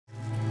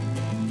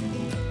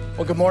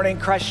Well, good morning,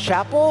 Christ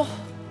Chapel.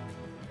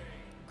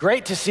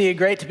 Great to see you,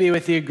 great to be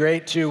with you,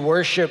 great to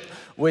worship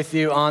with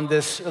you on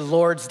this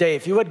Lord's Day.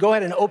 If you would, go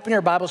ahead and open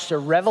your Bibles to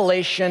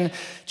Revelation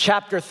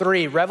chapter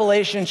 3.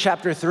 Revelation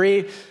chapter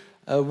 3,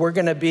 we're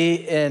going to be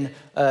in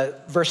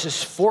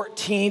verses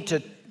 14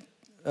 to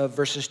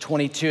verses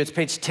 22. It's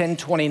page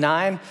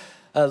 1029.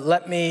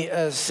 Let me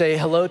say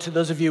hello to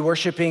those of you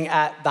worshiping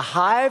at the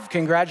Hive.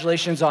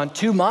 Congratulations on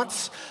 2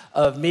 months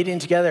of meeting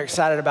together.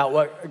 Excited about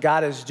what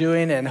God is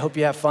doing and hope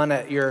you have fun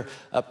at your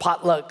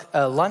potluck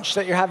lunch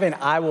that you're having.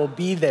 I will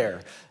be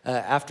there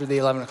after the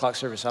 11 o'clock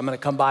service. I'm going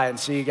to come by and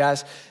see you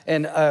guys.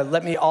 And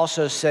let me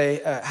also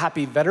say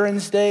happy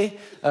Veterans Day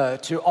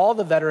to all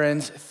the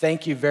veterans.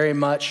 Thank you very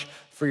much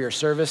for your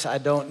service. I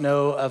don't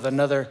know of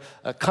another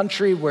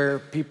country where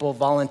people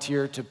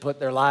volunteer to put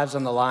their lives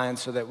on the line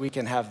so that we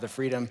can have the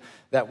freedom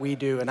that we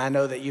do. And I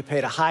know that you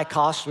paid a high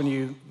cost when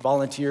you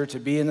volunteer to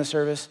be in the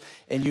service,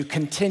 and you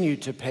continue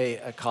to pay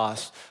a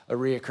cost, a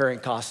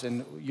reoccurring cost.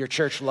 And your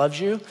church loves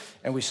you,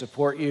 and we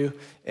support you,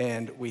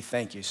 and we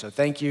thank you. So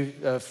thank you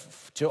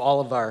to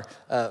all of our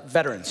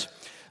veterans.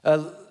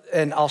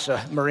 And also,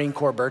 Marine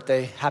Corps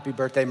birthday. Happy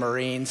birthday,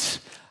 Marines.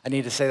 I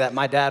need to say that.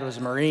 My dad was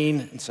a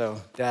Marine, and so,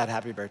 Dad,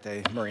 happy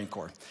birthday, Marine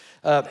Corps.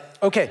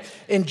 Okay,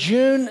 in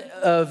June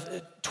of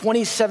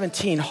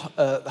 2017,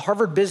 the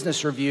Harvard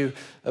Business Review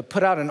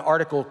put out an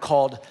article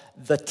called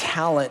The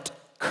Talent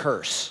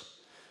Curse,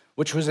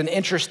 which was an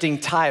interesting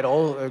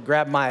title,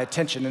 grabbed my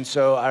attention, and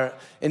so I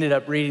ended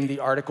up reading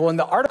the article. And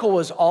the article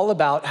was all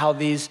about how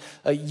these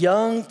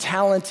young,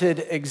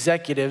 talented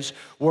executives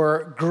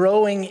were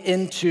growing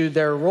into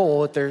their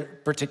role at their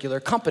particular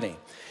company.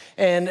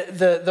 And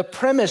the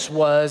premise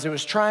was, it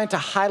was trying to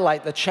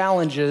highlight the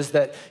challenges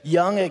that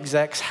young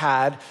execs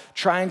had,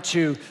 trying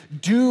to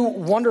do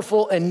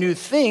wonderful and new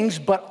things,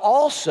 but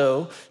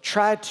also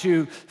try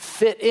to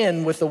fit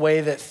in with the way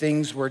that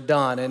things were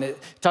done. And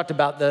it talked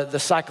about the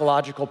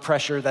psychological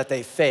pressure that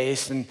they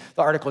faced, and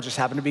the article just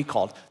happened to be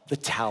called The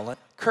Talent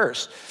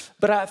Curse.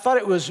 But I thought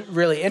it was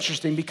really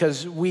interesting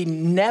because we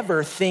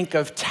never think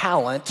of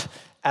talent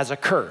as a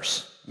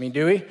curse. I mean,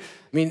 do we?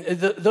 I mean,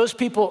 those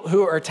people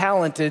who are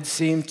talented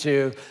seem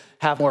to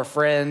have more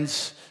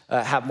friends,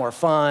 have more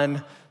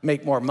fun,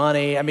 make more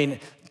money. I mean,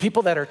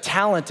 people that are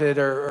talented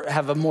or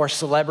have a more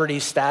celebrity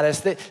status,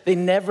 they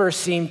never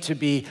seem to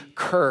be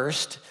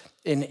cursed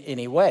in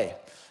any way.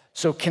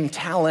 So can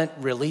talent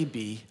really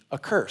be a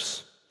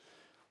curse?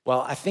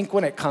 Well, I think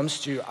when it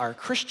comes to our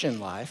Christian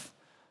life,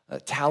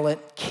 talent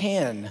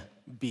can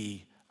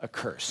be a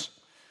curse.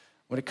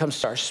 When it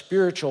comes to our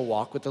spiritual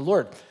walk with the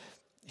Lord,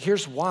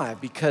 here's why.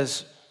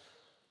 Because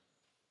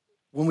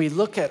when we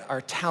look at our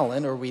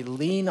talent, or we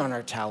lean on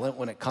our talent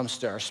when it comes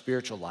to our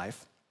spiritual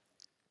life,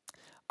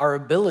 our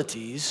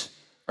abilities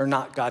are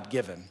not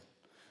God-given.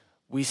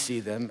 We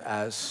see them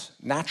as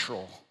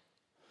natural.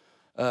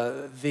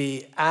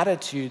 The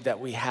attitude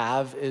that we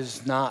have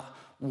is not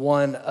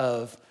one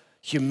of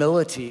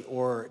humility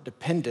or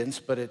dependence,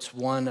 but it's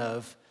one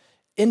of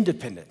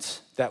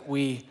independence, that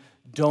we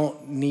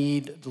don't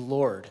need the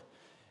Lord.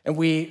 And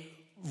we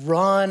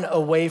run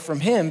away from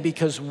Him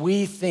because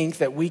we think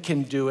that we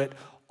can do it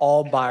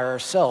all by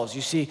ourselves.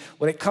 You see,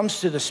 when it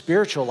comes to the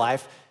spiritual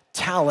life,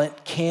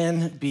 talent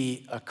can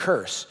be a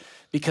curse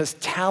because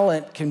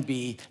talent can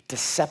be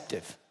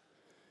deceptive.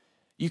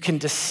 You can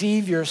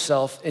deceive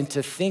yourself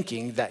into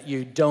thinking that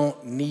you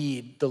don't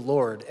need the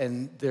Lord,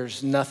 and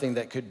there's nothing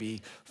that could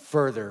be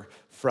further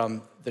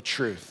from the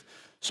truth.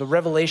 So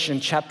Revelation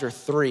chapter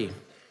 3,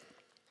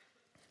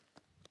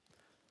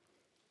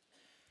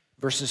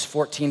 verses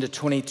 14 to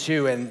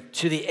 22, and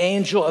to the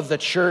angel of the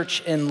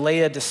church in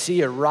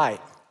Laodicea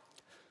write,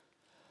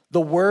 the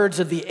words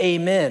of the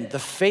Amen, the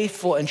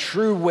faithful and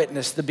true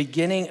witness, the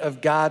beginning of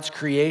God's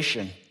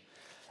creation.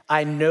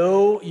 I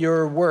know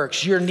your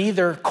works. You're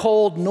neither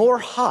cold nor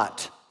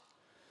hot.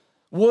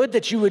 Would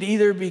that you would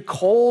either be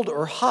cold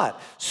or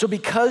hot. So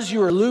because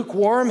you are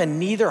lukewarm and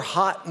neither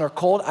hot nor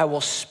cold, I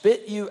will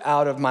spit you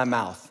out of my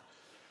mouth.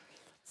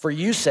 For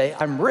you say,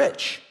 I'm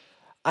rich.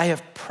 I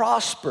have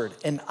prospered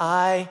and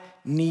I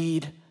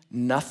need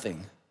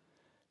nothing.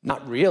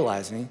 Not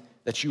realizing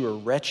that you are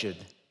wretched,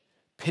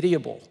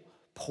 pitiable,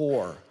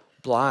 poor,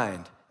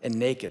 blind, and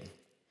naked.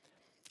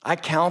 I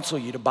counsel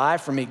you to buy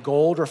from me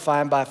gold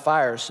refined by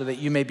fire so that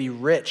you may be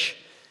rich,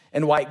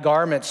 and white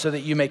garments so that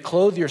you may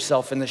clothe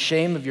yourself, and the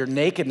shame of your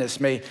nakedness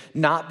may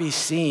not be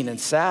seen, and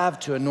salve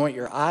to anoint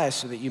your eyes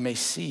so that you may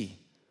see.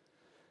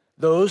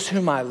 Those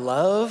whom I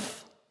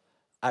love,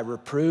 I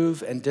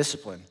reprove and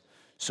discipline,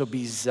 so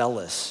be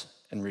zealous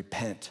and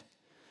repent.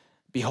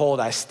 Behold,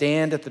 I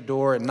stand at the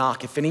door and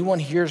knock. If anyone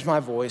hears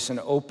my voice and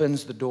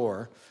opens the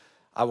door,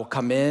 I will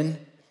come in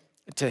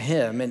to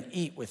him and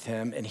eat with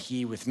him and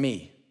he with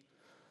me.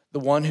 The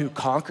one who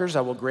conquers,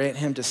 I will grant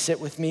him to sit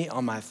with me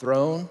on my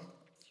throne,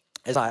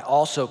 as I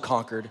also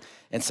conquered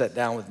and sat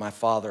down with my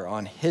Father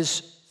on his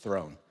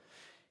throne.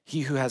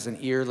 He who has an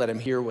ear, let him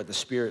hear what the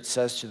Spirit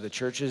says to the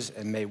churches,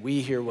 and may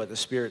we hear what the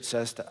Spirit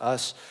says to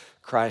us.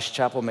 Christ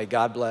Chapel, may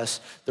God bless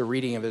the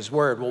reading of his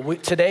word. Well,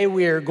 today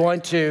we are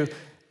going to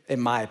in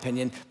my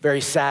opinion,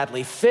 very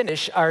sadly,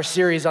 finish our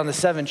series on the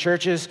 7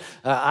 churches.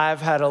 I've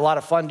had a lot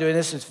of fun doing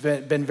this. It's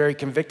been very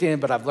convicting,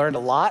 but I've learned a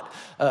lot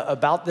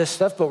about this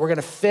stuff. But we're going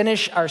to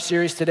finish our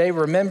series today.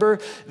 Remember,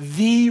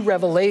 the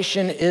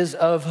revelation is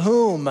of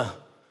whom?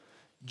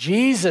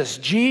 Jesus.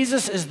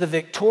 Jesus is the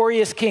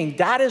victorious King.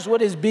 That is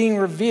what is being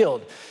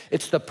revealed.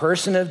 It's the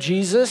person of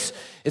Jesus.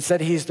 It's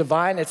that he's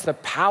divine. It's the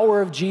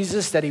power of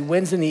Jesus that he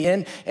wins in the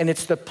end. And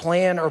it's the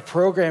plan or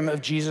program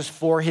of Jesus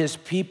for his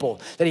people,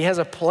 that he has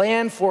a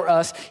plan for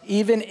us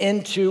even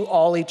into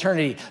all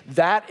eternity.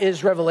 That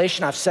is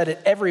revelation. I've said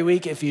it every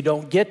week. If you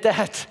don't get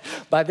that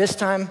by this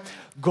time,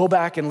 go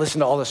back and listen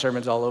to all the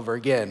sermons all over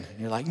again.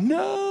 And you're like,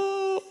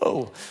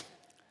 no.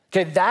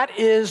 Okay, that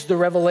is the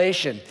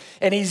revelation.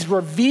 And he's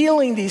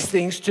revealing these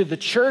things to the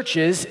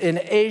churches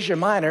in Asia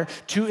Minor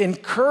to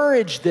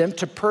encourage them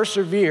to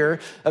persevere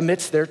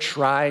amidst their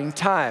trying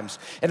times.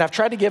 And I've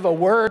tried to give a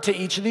word to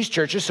each of these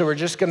churches, so we're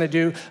just going to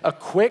do a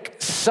quick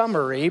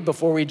summary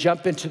before we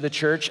jump into the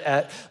church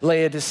at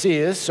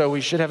Laodicea. So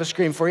we should have a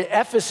screen for you.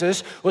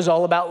 Ephesus was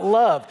all about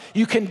love.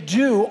 You can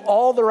do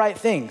all the right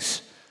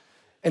things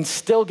and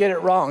still get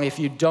it wrong if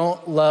you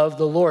don't love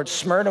the Lord.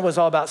 Smyrna was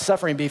all about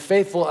suffering, be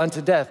faithful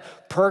unto death.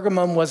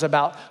 Pergamum was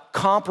about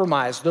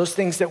compromise, those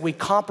things that we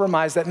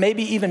compromise that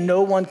maybe even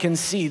no one can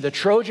see, the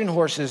Trojan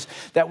horses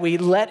that we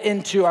let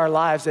into our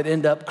lives that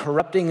end up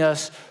corrupting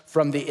us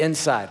from the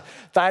inside.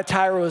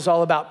 Thyatira was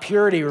all about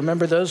purity.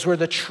 Remember, those were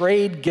the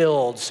trade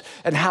guilds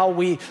and how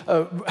we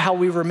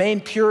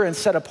remain pure and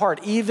set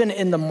apart, even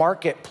in the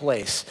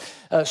marketplace.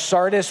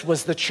 Sardis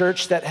was the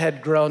church that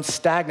had grown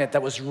stagnant,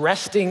 that was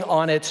resting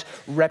on its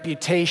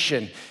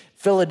reputation.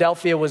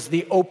 Philadelphia was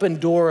the open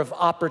door of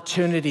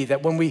opportunity,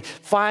 that when we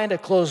find a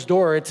closed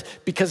door, it's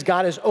because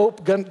God is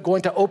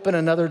going to open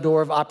another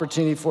door of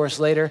opportunity for us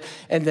later.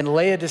 And then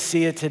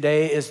Laodicea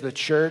today is the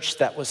church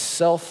that was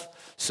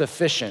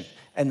self-sufficient,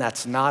 and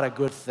that's not a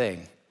good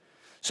thing.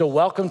 So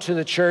welcome to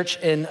the church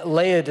in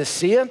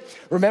Laodicea.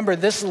 Remember,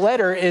 this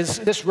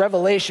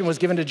revelation was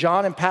given to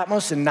John in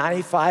Patmos in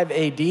 95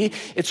 AD.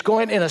 It's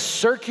going in a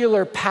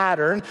circular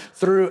pattern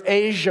through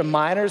Asia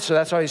Minor, so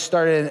that's why he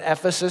started in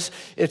Ephesus.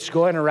 It's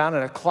going around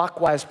in a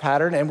clockwise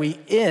pattern, and we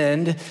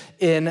end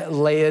in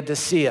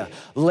Laodicea.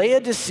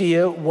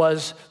 Laodicea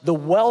was the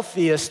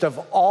wealthiest of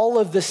all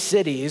of the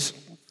cities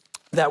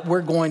that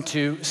we're going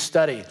to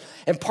study.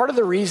 And part of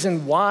the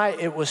reason why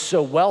it was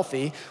so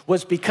wealthy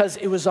was because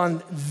it was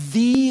on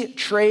the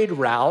trade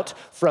route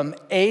from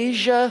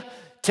Asia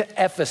to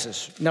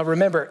Ephesus. Now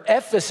remember,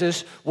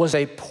 Ephesus was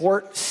a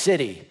port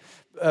city.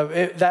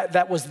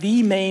 That was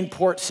the main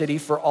port city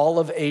for all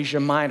of Asia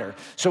Minor.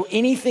 So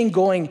anything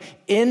going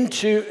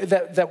into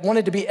that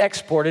wanted to be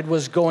exported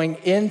was going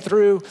in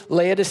through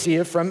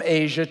Laodicea from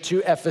Asia to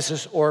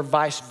Ephesus, or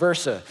vice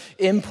versa,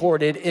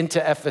 imported into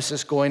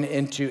Ephesus going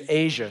into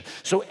Asia.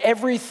 So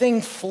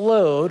everything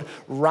flowed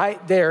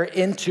right there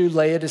into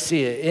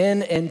Laodicea,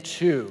 in and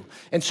to.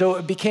 And so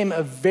it became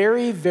a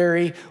very,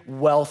 very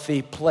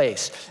wealthy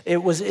place.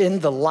 It was in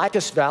the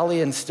Lycus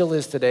Valley and still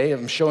is today.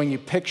 I'm showing you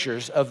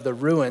pictures of the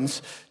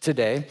ruins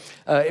today.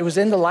 It was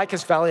in the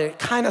Lycus Valley. It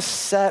kind of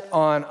sat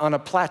on a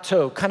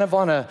plateau, kind of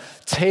on a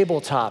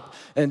tabletop.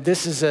 And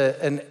this is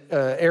an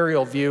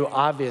aerial view,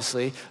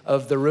 obviously,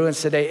 of the ruins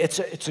today.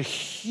 It's a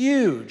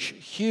huge,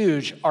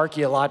 huge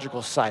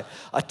archaeological site.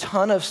 A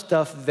ton of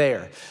stuff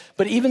there.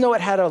 But even though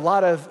it had a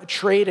lot of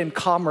trade and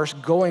commerce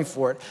going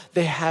for it,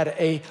 they had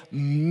a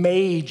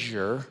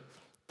major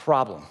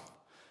problem.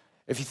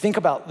 If you think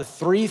about the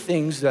 3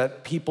 things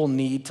that people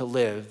need to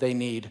live, they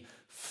need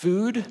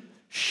food,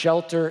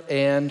 shelter,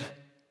 and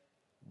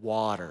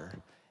water.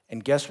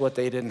 And guess what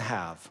they didn't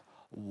have?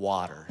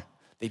 Water.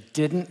 They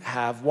didn't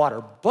have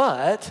water,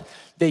 but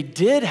they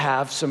did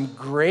have some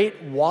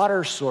great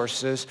water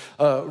sources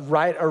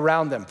right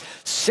around them.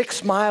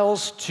 6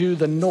 miles to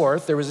the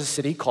north, there was a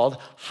city called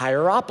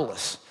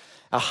Hierapolis.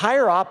 Now,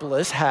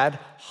 Hierapolis had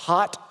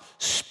hot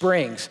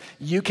springs.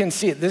 You can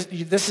see it.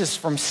 This is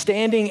from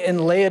standing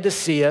in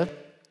Laodicea,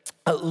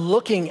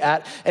 looking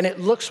at, and it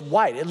looks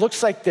white. It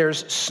looks like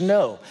there's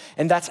snow.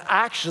 And that's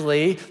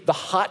actually the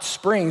hot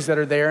springs that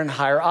are there in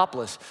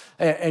Hierapolis.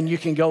 And you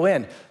can go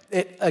in.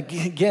 It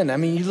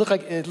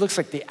looks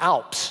like the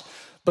Alps.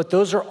 But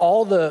those are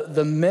all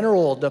the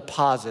mineral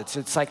deposits.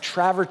 It's like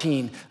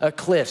travertine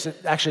cliffs.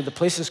 Actually, the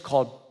place is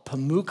called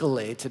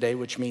Pamukkale today,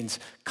 which means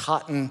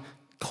cotton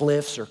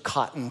cliffs or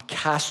cotton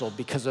castle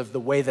because of the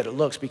way that it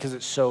looks, because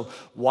it's so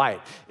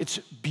white. It's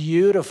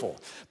beautiful.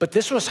 But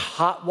this was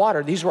hot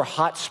water. These were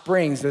hot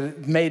springs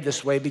that made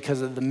this way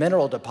because of the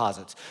mineral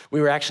deposits. We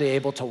were actually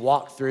able to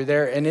walk through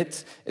there, and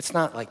it's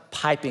not like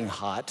piping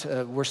hot.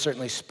 We're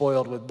certainly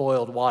spoiled with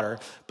boiled water,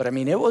 but I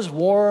mean, it was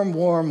warm,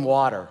 warm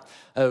water.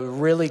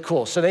 Really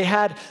cool. So they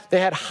had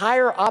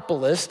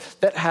Hierapolis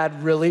that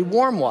had really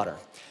warm water.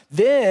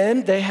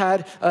 Then they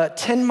had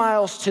 10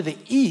 miles to the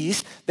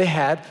east, they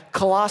had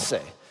Colossae.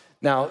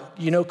 Now,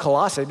 you know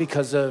Colossae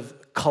because of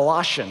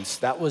Colossians.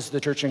 That was the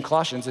church in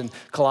Colossians, and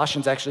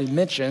Colossians actually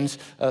mentions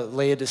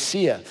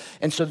Laodicea.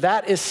 And so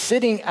that is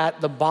sitting at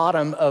the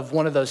bottom of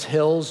one of those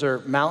hills or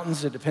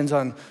mountains. It depends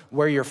on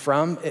where you're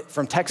from.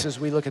 From Texas,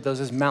 we look at those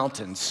as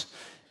mountains.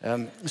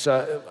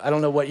 So I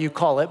don't know what you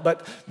call it,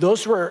 but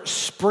those were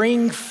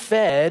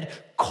spring-fed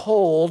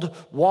cold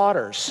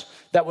waters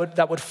that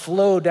would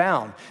flow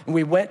down. And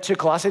we went to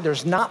Colossae.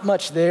 There's not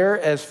much there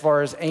as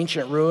far as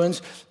ancient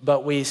ruins,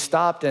 but we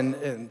stopped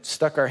and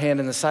stuck our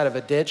hand in the side of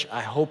a ditch. I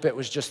hope it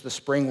was just the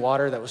spring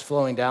water that was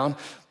flowing down,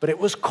 but it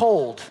was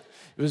cold.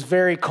 It was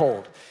very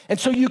cold. And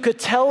so you could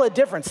tell a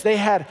difference. They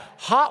had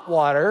hot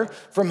water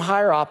from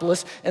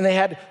Hierapolis, and they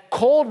had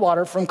cold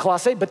water from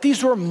Colossae, but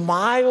these were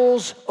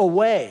miles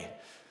away.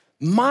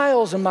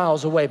 Miles and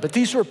miles away. But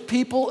these were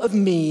people of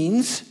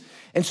means,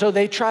 and so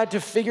they tried to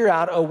figure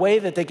out a way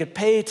that they could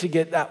pay to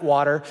get that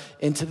water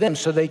into them.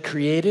 So they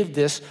created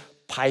this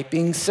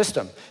piping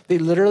system. They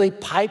literally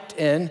piped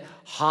in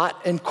hot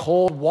and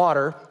cold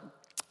water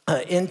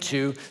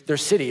into their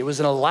city. It was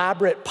an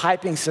elaborate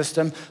piping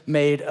system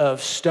made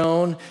of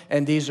stone,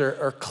 and these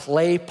are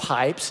clay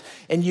pipes.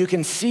 And you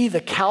can see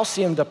the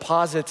calcium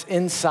deposits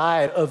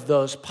inside of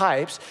those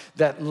pipes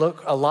that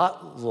look a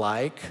lot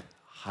like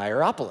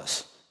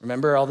Hierapolis.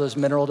 Remember all those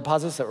mineral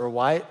deposits that were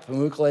white,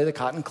 Pamukkale, the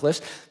Cotton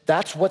Cliffs?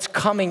 That's what's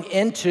coming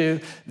into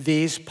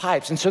these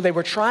pipes. And so they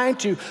were trying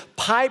to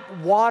pipe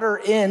water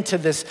into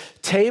this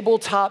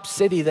tabletop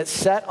city that's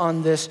set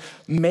on this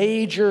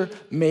major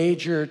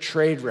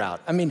trade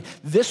route. I mean,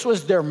 this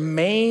was their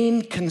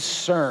main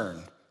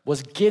concern,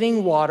 was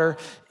getting water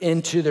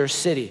into their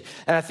city.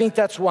 And I think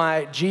that's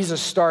why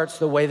Jesus starts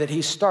the way that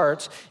he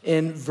starts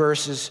in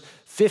verses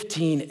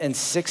 15 and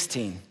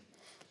 16.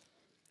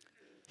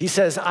 He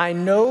says, I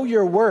know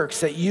your works,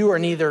 that you are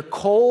neither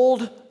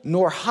cold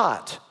nor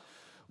hot.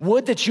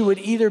 Would that you would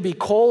either be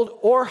cold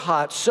or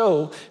hot.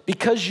 So,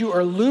 because you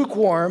are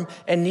lukewarm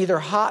and neither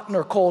hot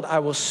nor cold, I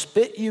will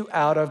spit you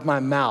out of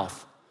my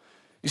mouth.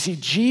 You see,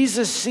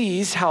 Jesus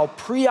sees how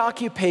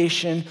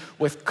preoccupation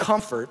with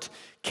comfort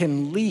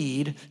can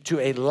lead to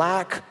a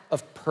lack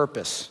of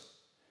purpose.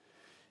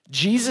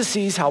 Jesus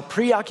sees how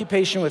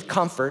preoccupation with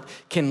comfort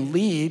can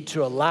lead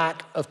to a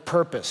lack of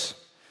purpose.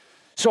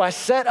 So I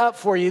set up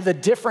for you the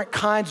different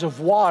kinds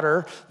of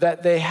water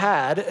that they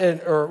had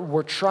or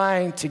were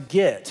trying to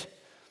get.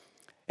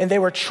 And they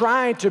were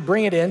trying to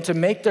bring it in to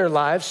make their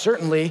lives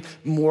certainly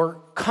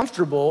more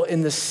comfortable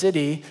in the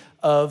city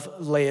of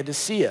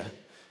Laodicea.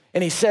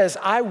 And he says,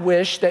 I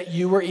wish that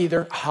you were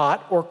either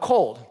hot or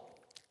cold.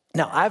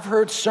 Now, I've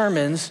heard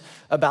sermons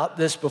about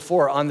this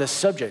before on this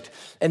subject.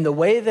 And the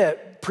way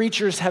that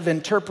preachers have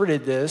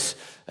interpreted this,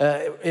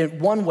 in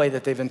one way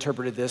that they've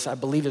interpreted this, I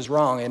believe is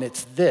wrong, and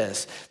it's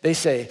this. They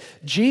say,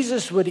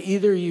 Jesus would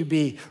either you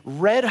be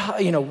red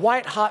hot,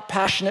 white hot,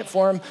 passionate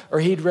for him, or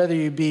he'd rather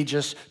you be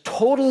just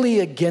totally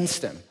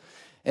against him.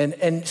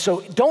 And so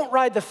don't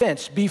ride the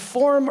fence. Be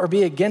for him or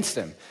be against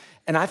him.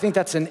 And I think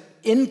that's an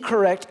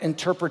incorrect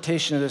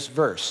interpretation of this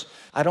verse.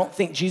 I don't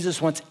think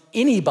Jesus wants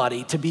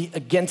anybody to be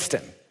against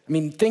him. I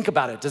mean, think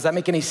about it. Does that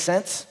make any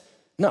sense?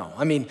 No.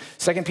 I mean,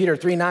 2 Peter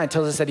 3:9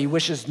 tells us that he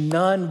wishes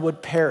none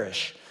would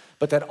perish,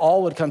 but that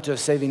all would come to a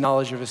saving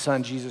knowledge of his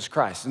son, Jesus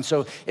Christ. And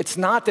so it's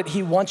not that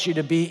he wants you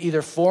to be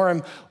either for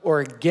him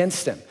or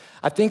against him.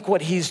 I think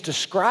what he's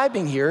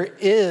describing here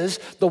is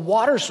the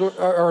water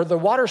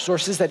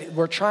sources that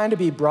were trying to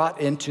be brought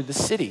into the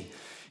city.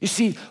 You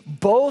see,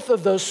 both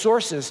of those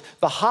sources,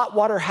 the hot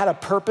water had a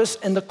purpose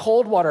and the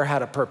cold water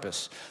had a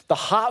purpose. The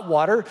hot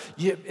water,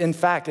 in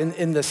fact,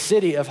 in the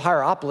city of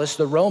Hierapolis,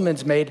 the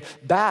Romans made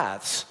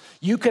baths.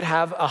 You could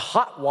have a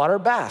hot water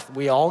bath.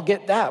 We all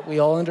get that. We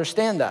all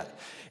understand that.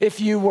 If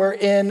you were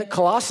in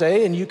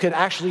Colossae and you could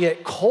actually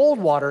get cold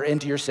water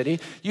into your city,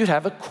 you'd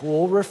have a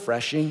cool,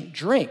 refreshing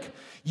drink.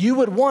 You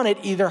would want it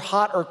either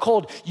hot or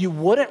cold. You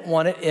wouldn't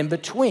want it in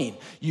between.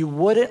 You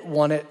wouldn't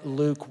want it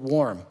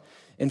lukewarm.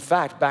 In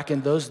fact, back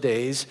in those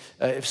days,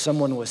 if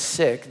someone was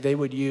sick, they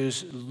would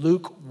use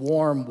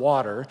lukewarm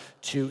water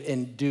to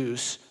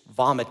induce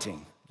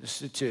vomiting,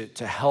 just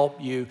to help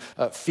you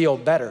feel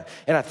better.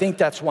 And I think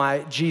that's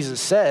why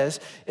Jesus says,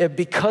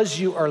 because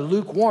you are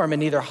lukewarm and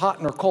neither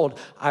hot nor cold,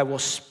 I will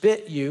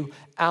spit you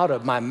out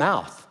of my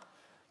mouth.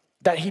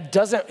 That he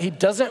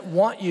doesn't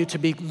want you to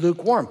be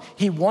lukewarm.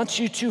 He wants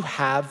you to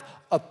have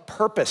a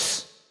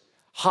purpose,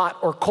 hot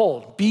or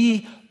cold.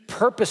 Be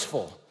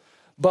purposeful.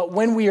 But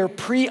when we are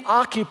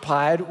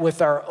preoccupied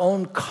with our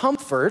own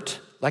comfort,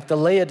 like the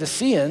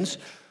Laodiceans,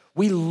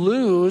 we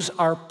lose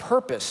our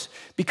purpose,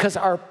 because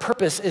our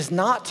purpose is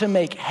not to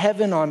make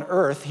heaven on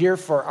earth here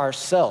for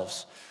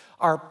ourselves.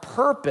 Our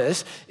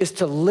purpose is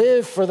to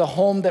live for the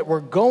home that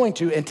we're going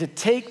to and to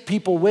take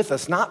people with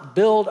us, not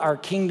build our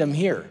kingdom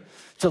here.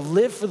 To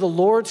live for the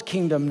Lord's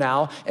kingdom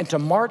now and to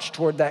march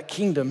toward that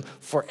kingdom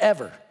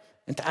forever,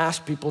 and to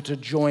ask people to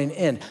join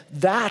in.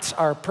 That's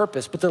our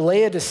purpose. But the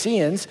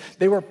Laodiceans,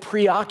 they were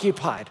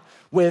preoccupied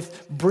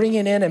with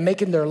bringing in and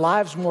making their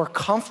lives more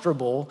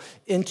comfortable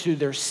into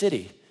their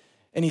city.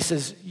 And he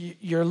says,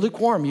 you're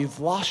lukewarm. You've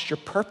lost your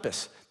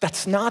purpose.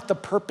 That's not the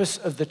purpose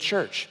of the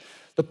church.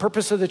 The The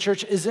purpose of the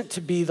church isn't to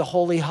be the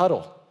holy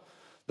huddle.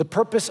 The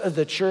purpose of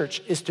the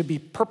church is to be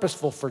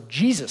purposeful for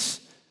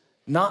Jesus,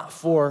 not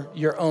for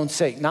your own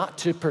sake, not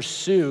to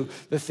pursue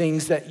the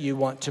things that you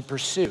want to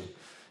pursue.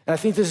 And I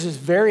think this is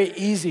very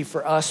easy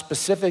for us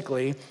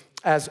specifically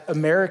as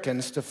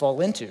Americans to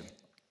fall into.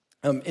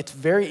 It's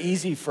very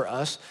easy for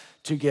us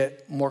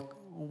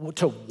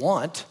to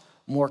want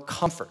more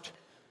comfort.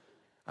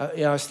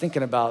 I was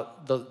thinking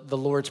about the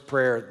Lord's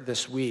Prayer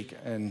this week,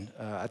 and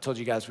I told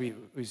you guys we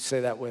say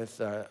that with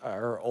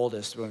our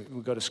oldest when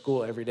we go to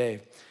school every day.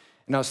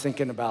 And I was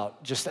thinking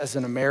about, just as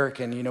an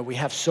American, we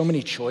have so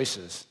many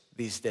choices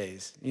these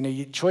days.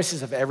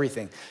 Choices of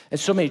everything, and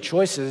so many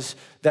choices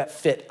that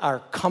fit our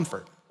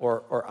comfort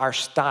or our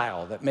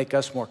style, that make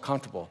us more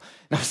comfortable.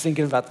 And I was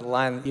thinking about the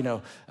line,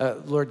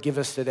 Lord, give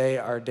us today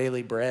our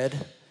daily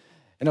bread.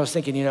 And I was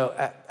thinking,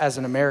 as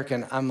an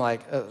American, I'm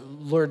like,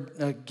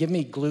 Lord, give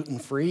me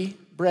gluten-free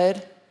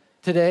bread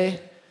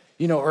today.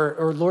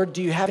 Or Lord,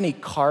 do you have any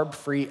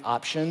carb-free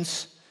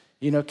options?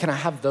 Can I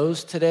have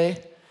those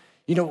today?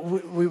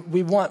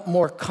 We want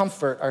more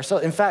comfort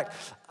ourselves. In fact,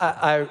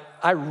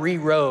 I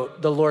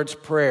rewrote the Lord's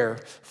Prayer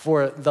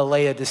for the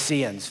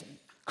Laodiceans.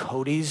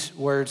 Cody's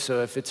words,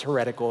 so if it's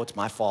heretical, it's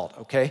my fault,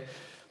 okay?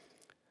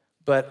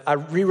 But I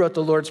rewrote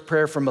the Lord's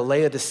Prayer from a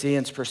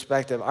Laodicean's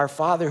perspective. Our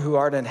Father who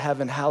art in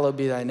heaven, hallowed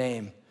be thy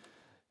name.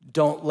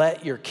 Don't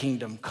let your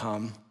kingdom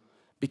come,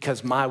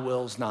 because my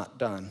will's not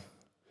done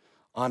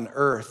on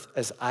earth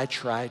as I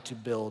try to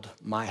build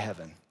my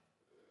heaven.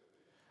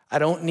 I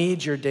don't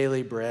need your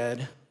daily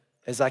bread,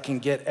 as I can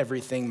get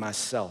everything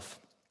myself.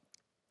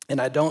 And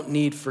I don't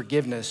need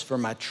forgiveness for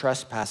my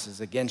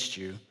trespasses against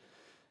you,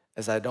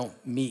 as I don't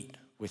meet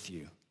with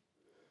you.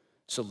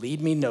 So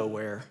lead me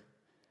nowhere,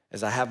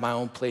 as I have my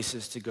own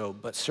places to go,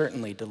 but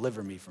certainly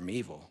deliver me from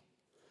evil.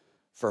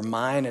 For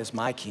mine is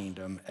my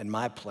kingdom and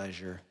my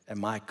pleasure and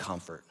my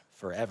comfort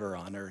forever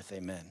on earth,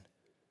 amen.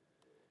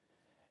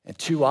 And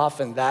too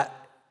often that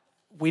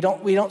we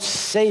don't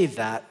say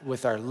that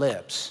with our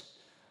lips,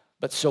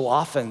 but so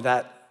often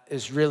that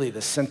is really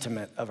the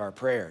sentiment of our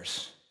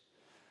prayers.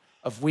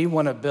 Of we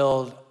want to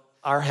build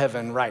our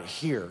heaven right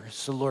here,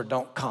 so Lord,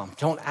 don't come.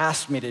 Don't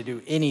ask me to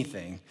do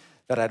anything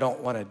that I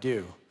don't want to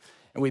do.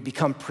 And we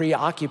become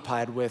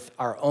preoccupied with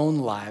our own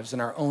lives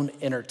and our own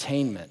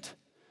entertainment,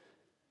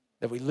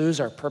 that we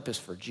lose our purpose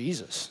for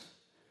Jesus.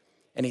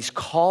 And he's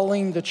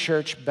calling the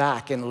church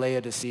back in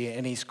Laodicea,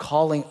 and he's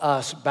calling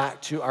us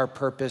back to our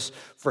purpose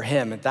for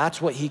him. And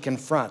that's what he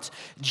confronts.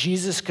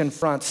 Jesus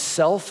confronts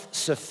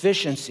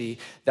self-sufficiency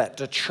that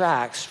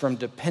detracts from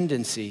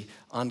dependency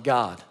on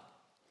God.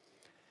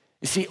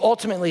 You see,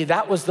 ultimately,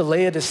 that was the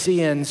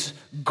Laodiceans'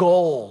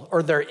 goal,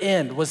 or their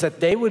end, was that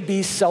they would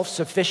be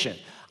self-sufficient.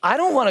 I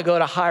don't want to go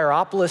to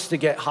Hierapolis to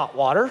get hot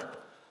water.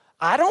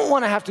 I don't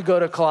want to have to go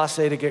to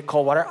Colossae to get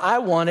cold water. I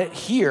want it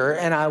here,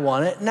 and I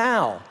want it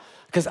now,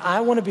 because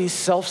I want to be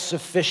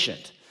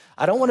self-sufficient.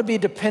 I don't want to be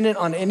dependent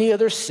on any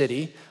other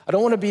city. I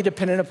don't want to be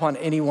dependent upon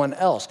anyone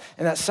else.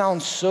 And that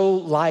sounds so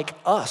like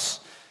us,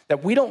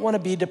 that we don't want to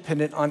be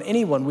dependent on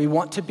anyone. We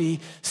want to be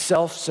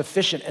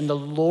self-sufficient. And the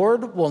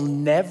Lord will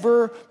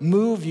never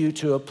move you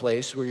to a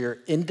place where you're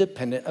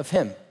independent of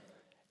him,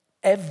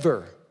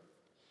 ever.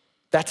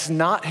 That's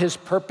not his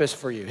purpose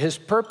for you. His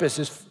purpose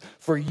is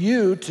for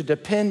you to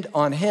depend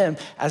on him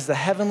as the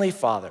heavenly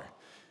Father,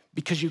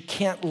 because you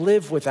can't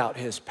live without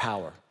his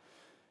power.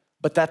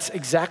 But that's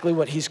exactly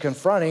what he's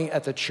confronting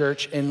at the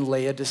church in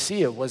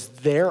Laodicea, was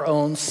their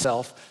own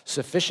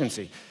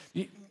self-sufficiency.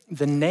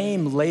 The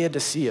name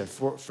Laodicea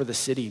for the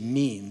city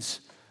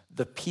means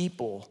the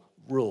people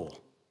rule.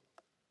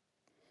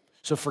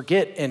 So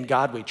forget in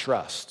God we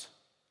trust.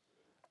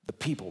 The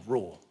people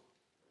rule.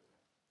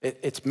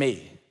 It's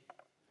me.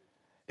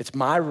 It's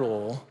my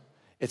rule.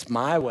 It's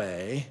my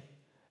way.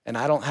 And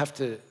I don't have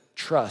to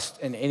trust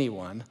in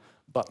anyone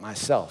but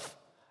myself.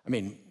 I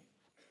mean,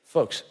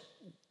 folks,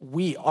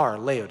 we are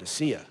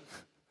Laodicea.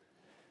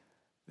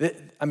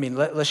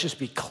 Let's just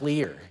be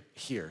clear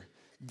here.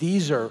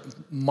 These are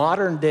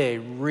modern day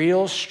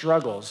real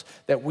struggles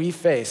that we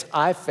face,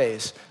 I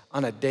face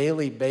on a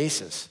daily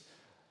basis,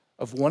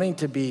 of wanting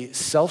to be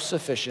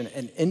self-sufficient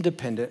and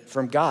independent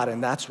from God,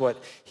 and that's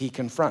what he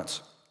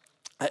confronts.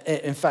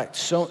 In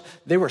fact,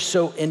 they were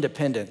so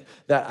independent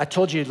that I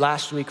told you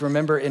last week,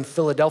 remember in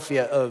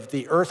Philadelphia, of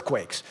the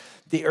earthquakes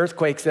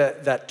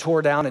that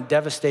tore down and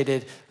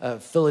devastated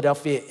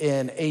Philadelphia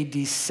in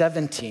AD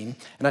 17.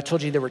 And I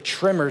told you there were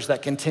tremors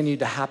that continued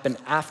to happen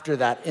after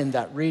that in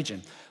that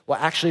region. Well,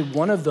 actually,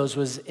 one of those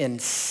was in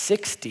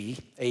 60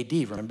 AD.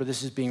 Remember,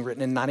 this is being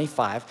written in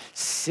 95.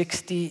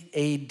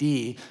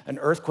 60 AD, an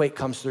earthquake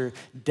comes through,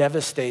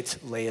 devastates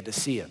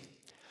Laodicea.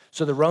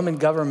 So the Roman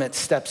government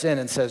steps in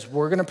and says,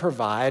 we're going to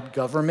provide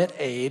government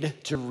aid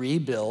to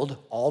rebuild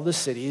all the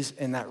cities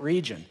in that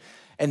region.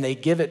 And they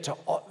give it to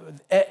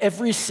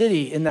every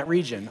city in that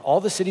region.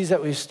 All the cities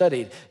that we've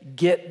studied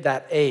get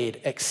that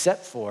aid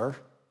except for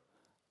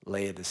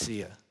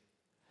Laodicea.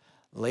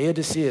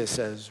 Laodicea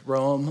says,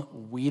 Rome,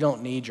 we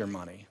don't need your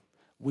money.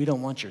 We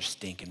don't want your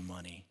stinking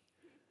money.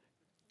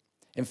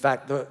 In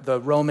fact, the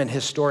Roman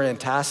historian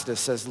Tacitus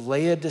says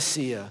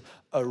Laodicea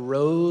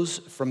arose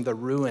from the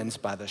ruins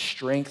by the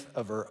strength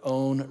of her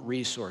own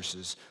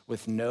resources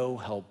with no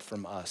help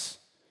from us.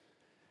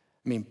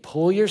 I mean,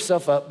 pull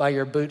yourself up by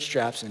your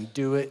bootstraps and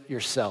do it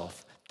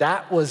yourself.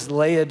 That was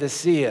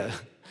Laodicea. I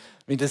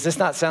mean, does this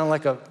not sound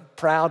like a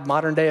proud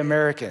modern day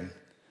American?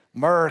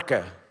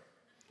 America,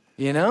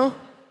 you know?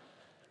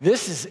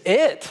 This is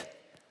it.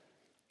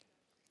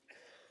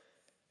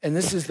 And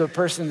this is the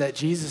person that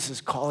Jesus is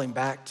calling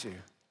back to,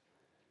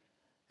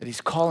 that he's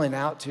calling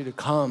out to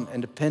come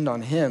and depend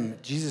on him.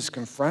 Jesus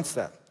confronts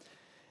that.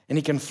 And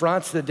he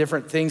confronts the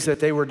different things that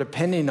they were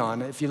depending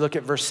on. If you look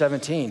at verse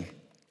 17,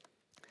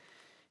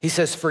 he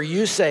says, "For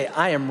you say,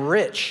 I am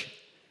rich,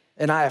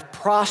 and I have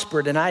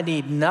prospered, and I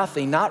need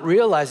nothing, not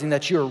realizing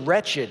that you are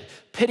wretched,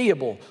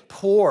 pitiable,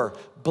 poor,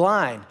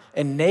 blind,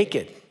 and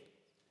naked."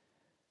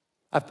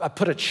 I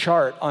put a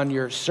chart on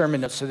your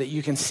sermon notes so that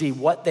you can see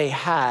what they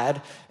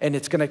had, and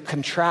it's going to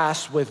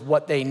contrast with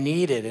what they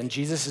needed, and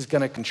Jesus is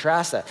going to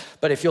contrast that.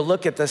 But if you'll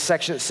look at the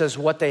section that says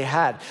what they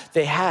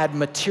had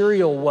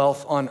material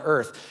wealth on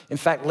earth. In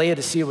fact,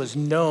 Laodicea was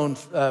known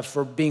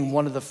for being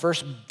one of the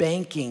first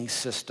banking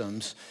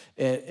systems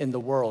in the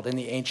world, in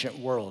the ancient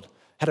world.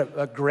 Had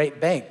a great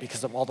bank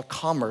because of all the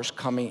commerce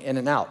coming in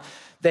and out.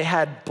 They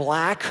had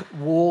black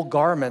wool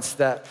garments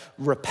that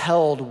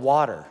repelled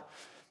water.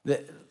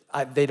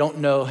 They don't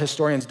know,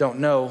 historians don't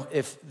know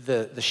if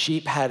the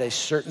sheep had a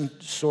certain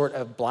sort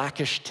of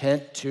blackish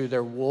tint to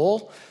their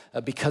wool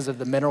because of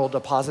the mineral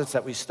deposits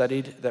that we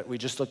studied, that we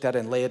just looked at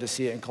in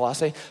Laodicea and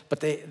Colossae, but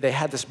they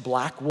had this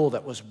black wool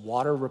that was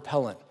water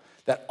repellent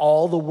that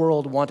all the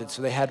world wanted.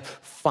 So they had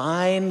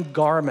fine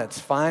garments,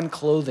 fine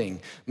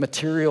clothing,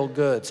 material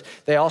goods.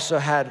 They also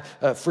had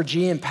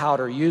Phrygian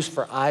powder used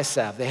for eye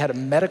salve. They had a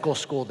medical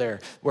school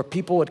there where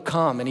people would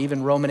come, and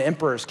even Roman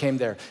emperors came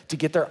there to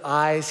get their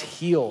eyes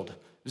healed.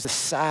 It was a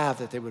salve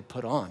that they would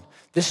put on.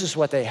 This is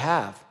what they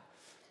have.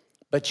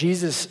 But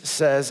Jesus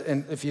says,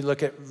 and if you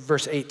look at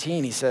verse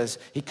 18,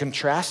 he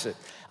contrasts it.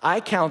 "I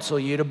counsel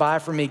you to buy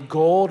from me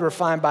gold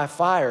refined by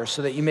fire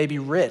so that you may be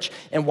rich,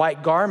 and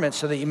white garments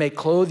so that you may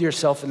clothe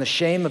yourself and the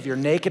shame of your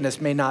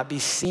nakedness may not be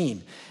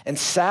seen, and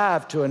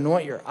salve to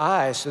anoint your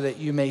eyes so that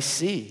you may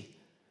see."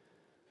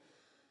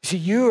 See,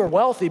 you are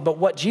wealthy, but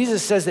what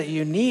Jesus says that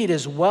you need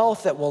is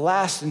wealth that will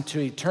last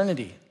into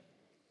eternity.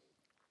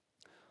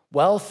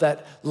 Wealth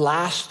that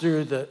lasts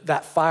through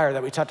that fire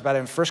that we talked about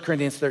in 1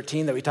 Corinthians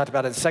 13, that we talked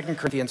about in 2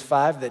 Corinthians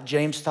 5, that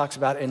James talks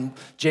about in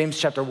James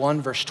chapter 1,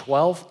 verse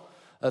 12,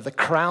 the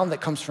crown that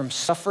comes from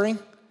suffering.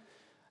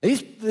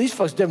 These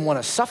folks didn't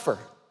want to suffer.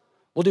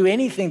 We'll do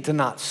anything to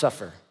not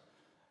suffer.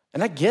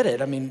 And I get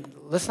it. I mean,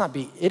 let's not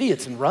be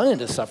idiots and run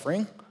into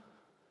suffering.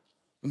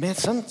 Man,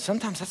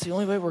 sometimes that's the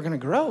only way we're going to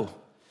grow.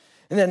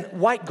 And then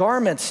white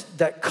garments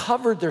that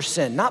covered their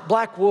sin, not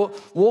black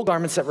wool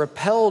garments that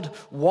repelled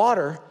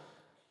water,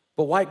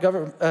 but white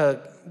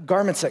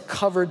garments that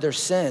covered their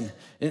sin.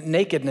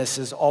 Nakedness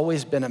has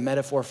always been a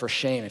metaphor for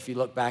shame. If you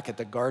look back at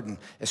the garden,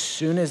 as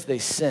soon as they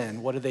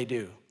sin, what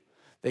do?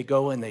 They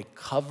go and they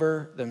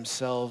cover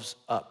themselves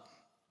up,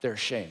 their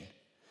shame.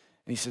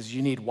 And he says,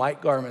 you need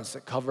white garments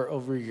that cover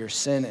over your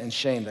sin and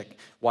shame, that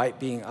white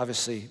being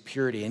obviously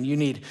purity. And you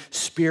need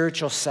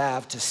spiritual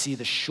salve to see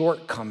the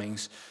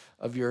shortcomings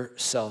of your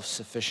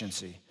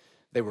self-sufficiency.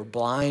 They were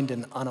blind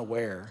and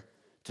unaware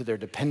to their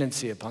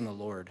dependency upon the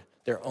Lord,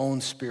 their own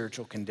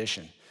spiritual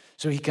condition.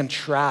 So he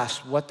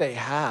contrasts what they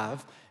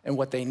have and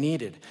what they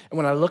needed. And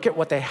when I look at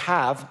what they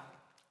have,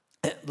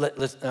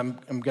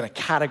 I'm going to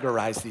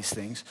categorize these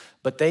things,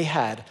 but they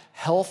had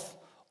health,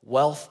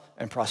 wealth,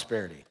 and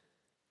prosperity.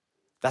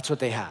 That's what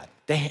they had.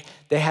 They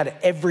had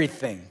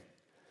everything.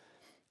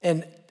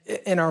 And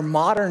in our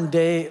modern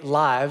day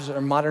lives, or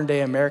modern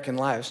day American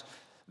lives,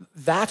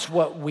 that's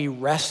what we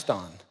rest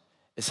on,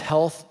 is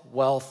health,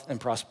 wealth, and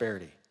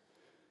prosperity.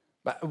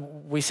 But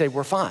we say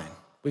we're fine.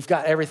 We've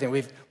got everything.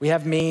 We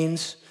have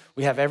means.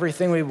 We have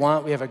everything we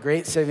want. We have a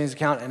great savings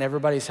account, and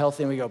everybody's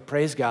healthy, and we go,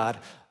 praise God,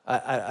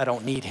 I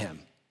don't need him.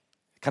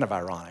 Kind of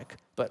ironic,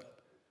 but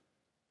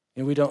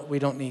we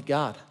don't need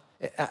God.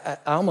 I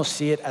almost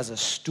see it as a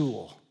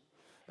stool,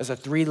 as a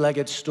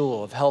three-legged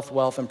stool of health,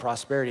 wealth, and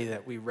prosperity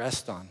that we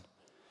rest on.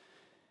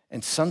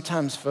 And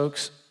sometimes,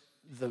 folks,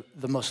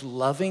 the most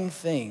loving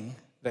thing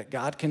that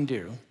God can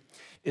do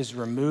is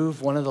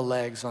remove one of the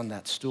legs on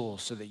that stool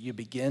so that you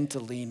begin to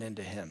lean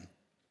into him.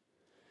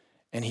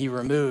 And he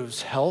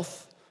removes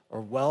health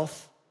or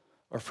wealth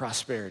or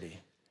prosperity.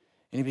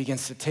 And he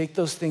begins to take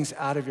those things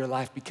out of your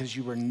life because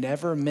you were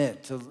never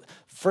meant to.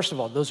 First of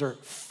all, those are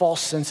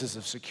false senses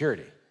of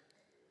security.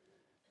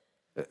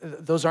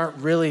 Those aren't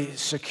really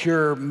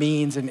secure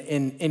means in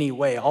any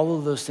way. All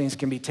of those things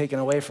can be taken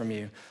away from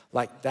you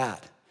like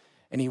that.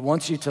 And he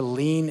wants you to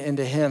lean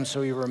into him,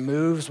 so he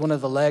removes one of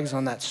the legs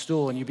on that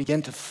stool and you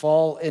begin to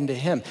fall into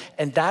him.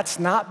 And that's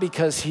not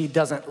because he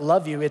doesn't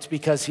love you, it's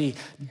because he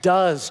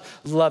does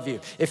love you.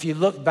 If you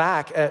look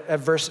back at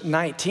verse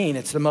 19,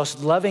 it's the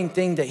most loving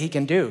thing that he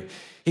can do.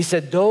 He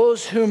said,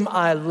 those whom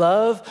I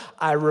love,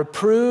 I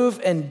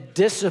reprove and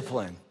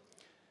discipline.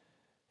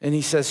 And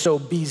he says, so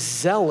be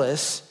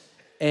zealous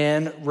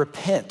and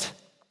repent.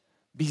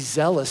 Be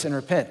zealous and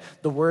repent.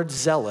 The word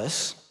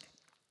zealous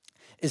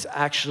is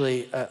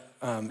actually,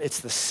 it's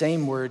the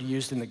same word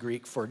used in the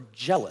Greek for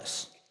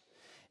jealous.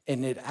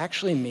 And it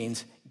actually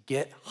means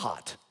get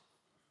hot.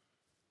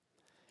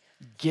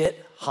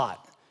 Get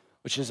hot,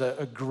 which is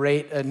a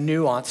great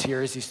nuance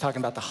here as he's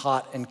talking about the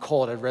hot and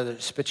cold. I'd rather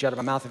spit you out of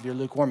my mouth if you're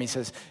lukewarm. He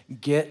says,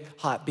 get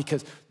hot,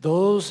 because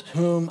those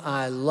whom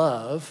I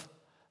love,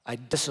 I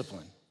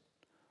discipline,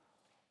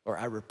 or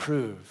I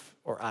reprove,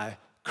 or I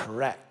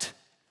correct,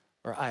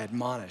 or I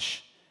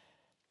admonish.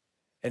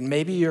 And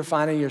maybe you're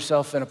finding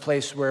yourself in a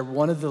place where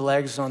one of the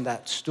legs on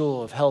that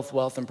stool of health,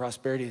 wealth, and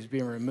prosperity is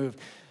being removed.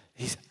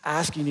 He's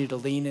asking you to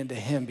lean into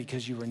him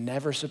because you were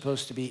never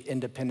supposed to be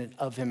independent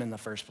of him in the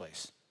first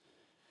place.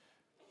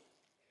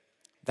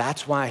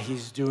 That's why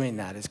he's doing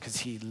that, is because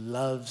he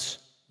loves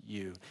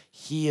you.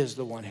 He is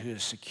the one who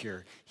is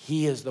secure.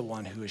 He is the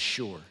one who is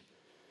sure.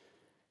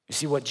 You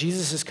see, what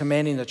Jesus is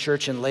commanding the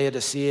church in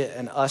Laodicea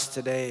and us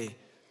today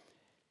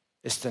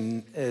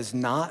is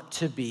not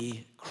to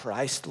be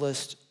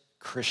Christless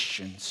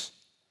Christians.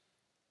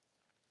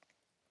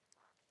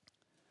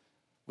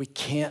 We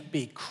can't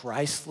be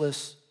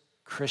Christless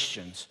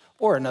Christians,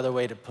 or another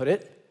way to put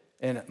it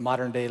in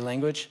modern day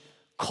language,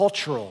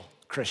 cultural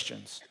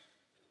Christians.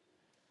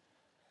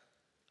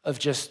 Of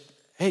just,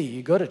 hey,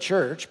 you go to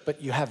church,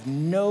 but you have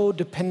no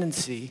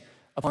dependency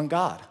upon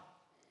God.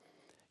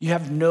 You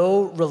have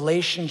no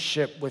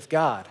relationship with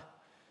God.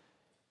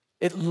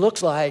 It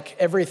looks like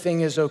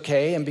everything is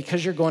okay, and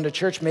because you're going to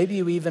church, maybe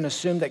you even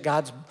assume that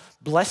God's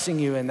blessing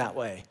you in that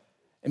way.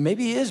 And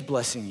maybe he is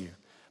blessing you,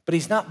 but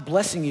he's not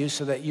blessing you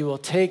so that you will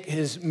take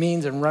his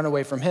means and run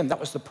away from him. That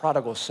was the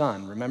prodigal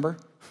son, remember?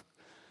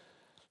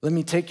 Let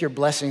me take your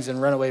blessings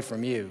and run away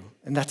from you.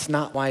 And that's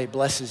not why he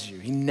blesses you.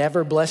 He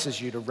never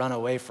blesses you to run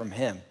away from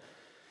him.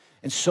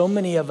 And so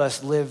many of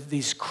us live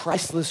these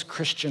Christless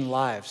Christian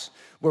lives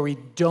where we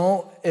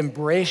don't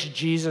embrace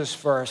Jesus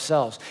for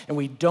ourselves and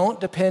we don't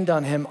depend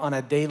on him on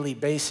a daily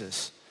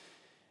basis.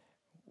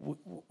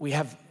 We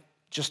have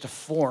just a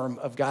form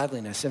of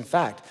godliness. In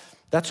fact,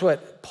 that's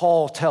what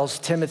Paul tells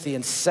Timothy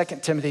in 2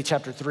 Timothy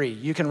chapter 3.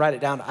 You can write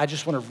it down. I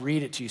just want to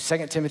read it to you.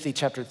 2 Timothy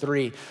chapter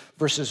 3,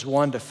 verses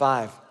 1 to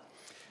 5.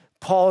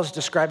 Paul is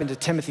describing to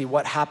Timothy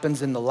what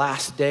happens in the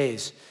last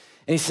days.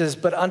 And he says,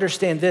 but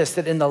understand this,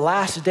 that in the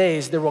last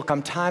days there will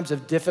come times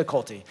of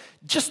difficulty.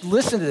 Just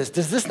listen to this.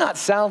 Does this not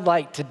sound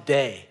like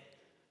today?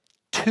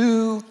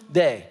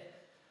 Today.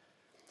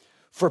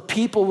 For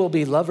people will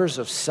be lovers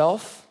of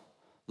self,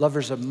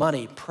 lovers of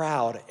money,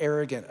 proud,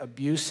 arrogant,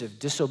 abusive,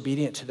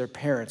 disobedient to their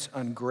parents,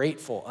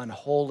 ungrateful,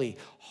 unholy,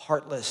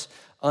 heartless,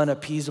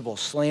 unappeasable,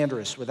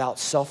 slanderous, without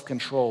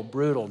self-control,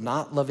 brutal,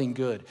 not loving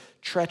good,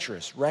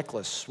 treacherous,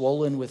 reckless,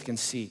 swollen with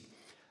conceit,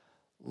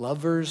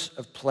 lovers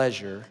of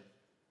pleasure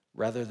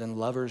rather than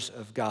lovers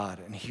of God.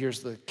 And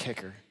here's the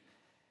kicker: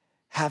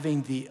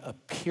 having the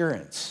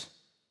appearance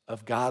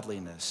of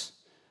godliness,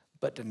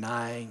 but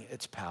denying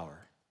its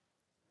power.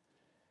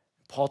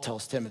 Paul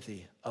tells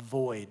Timothy,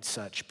 avoid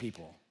such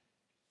people.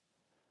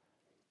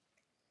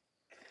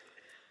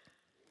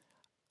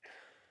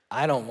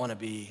 I don't want to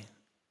be,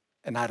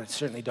 and I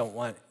certainly don't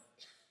want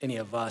any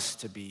of us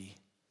to be,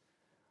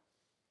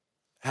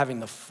 having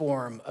the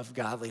form of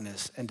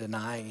godliness and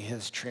denying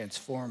his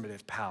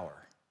transformative power.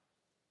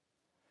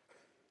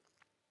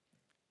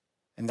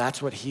 And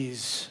that's what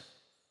he's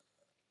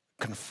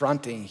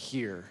confronting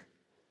here.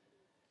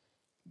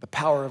 The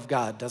power of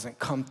God doesn't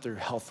come through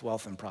health,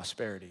 wealth, and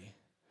prosperity.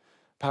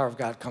 The power of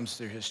God comes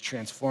through his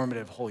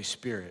transformative Holy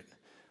Spirit,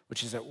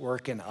 which is at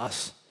work in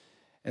us.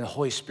 And the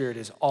Holy Spirit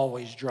is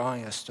always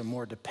drawing us to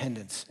more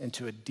dependence,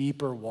 into a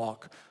deeper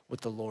walk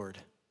with the Lord.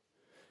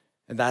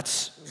 And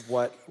that's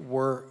what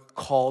we're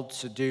called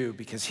to do,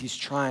 because he's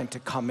trying to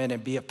come in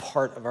and be a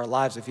part of our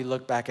lives. If you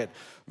look back at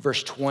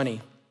verse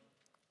 20,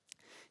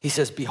 he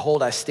says,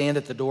 behold, I stand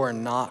at the door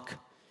and knock.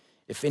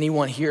 If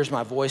anyone hears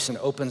my voice and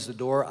opens the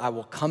door, I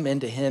will come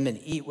into him and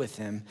eat with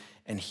him,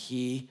 and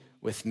he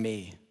with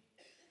me.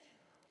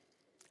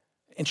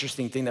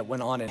 Interesting thing that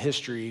went on in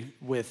history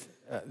with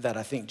that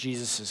I think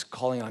Jesus is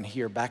calling on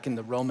here. Back in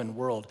the Roman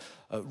world,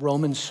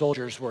 Roman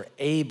soldiers were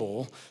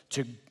able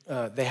to,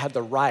 they had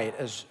the right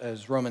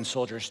as Roman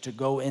soldiers to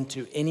go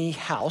into any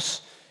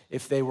house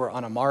if they were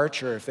on a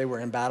march or if they were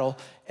in battle,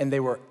 and they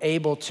were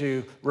able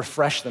to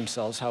refresh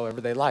themselves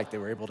however they liked. They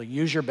were able to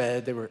use your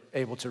bed, they were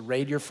able to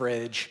raid your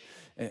fridge,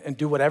 and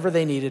do whatever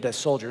they needed as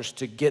soldiers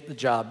to get the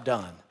job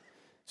done.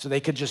 So they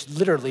could just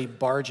literally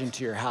barge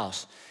into your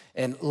house.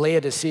 And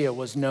Laodicea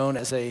was known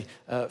as a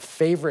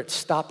favorite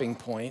stopping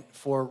point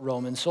for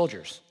Roman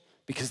soldiers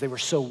because they were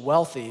so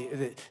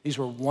wealthy. These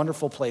were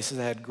wonderful places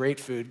that had great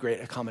food,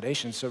 great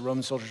accommodations. So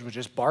Roman soldiers would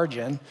just barge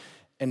in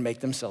and make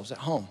themselves at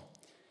home.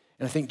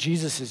 And I think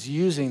Jesus is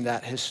using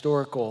that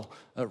historical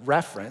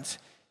reference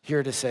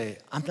here to say,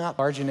 I'm not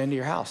barging into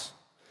your house.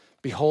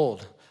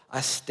 Behold,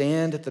 I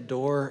stand at the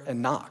door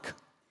and knock.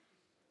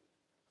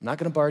 I'm not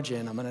going to barge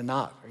in. I'm going to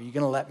knock. Are you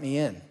going to let me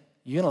in?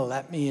 You're going to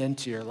let me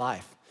into your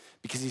life.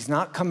 because he's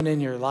not coming in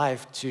your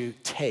life to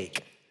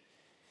take.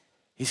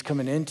 He's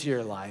coming into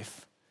your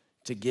life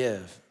to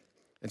give.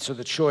 And so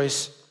the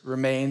choice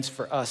remains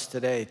for us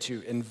today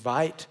to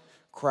invite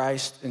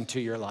Christ into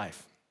your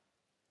life.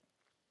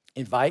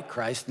 Invite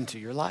Christ into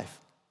your life.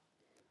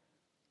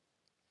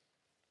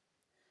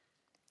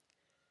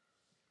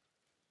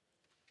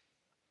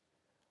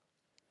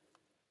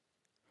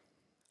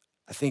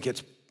 I think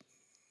it's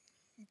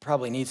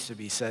probably needs to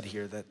be said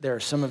here that there are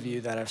some of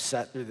you that have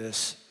sat through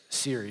this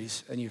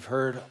series and you've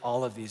heard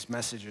all of these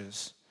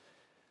messages,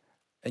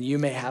 and you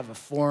may have a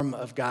form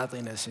of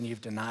godliness and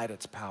you've denied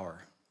its power.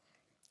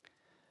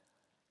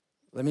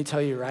 Let me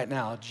tell you right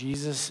now,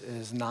 Jesus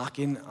is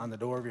knocking on the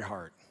door of your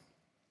heart,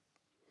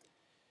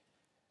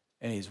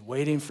 and he's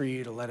waiting for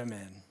you to let him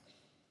in.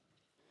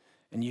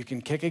 And you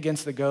can kick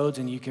against the goads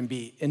and you can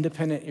be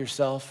independent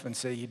yourself and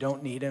say you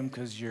don't need him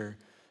because you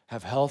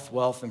have health,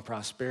 wealth, and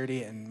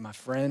prosperity. And my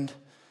friend,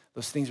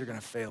 those things are going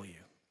to fail you.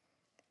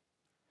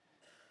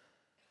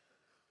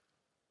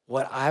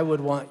 What I would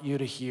want you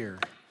to hear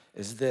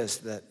is this,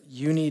 that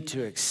you need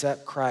to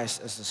accept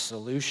Christ as the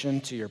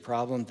solution to your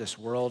problem this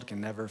world can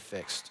never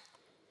fix.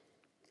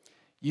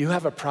 You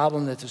have a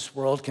problem that this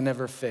world can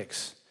never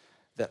fix,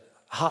 that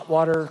hot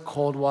water,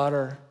 cold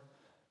water,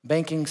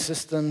 banking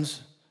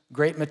systems,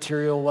 great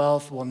material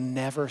wealth will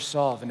never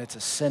solve, and it's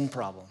a sin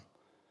problem.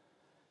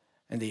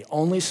 And the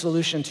only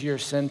solution to your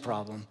sin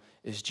problem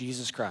is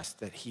Jesus Christ,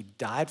 that he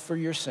died for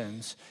your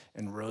sins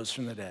and rose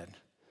from the dead.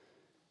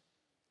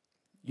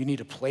 You need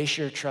to place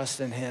your trust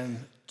in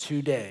him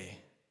today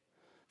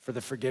for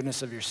the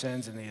forgiveness of your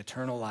sins and the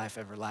eternal life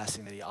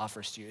everlasting that he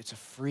offers to you. It's a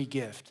free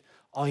gift.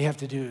 All you have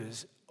to do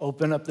is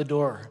open up the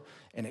door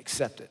and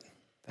accept it.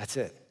 That's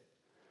it.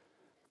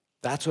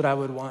 That's what I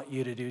would want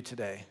you to do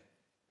today.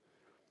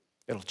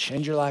 It'll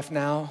change your life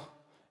now,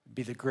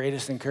 be the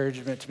greatest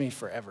encouragement to me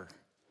forever.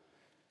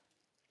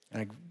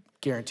 And I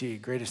guarantee you,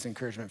 greatest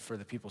encouragement for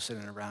the people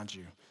sitting around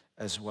you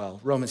as well.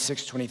 Romans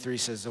 6:23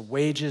 says, the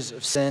wages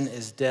of sin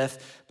is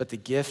death, but the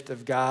gift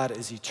of God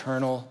is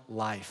eternal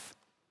life.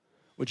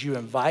 Would you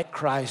invite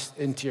Christ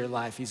into your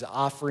life? He's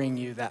offering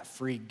you that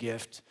free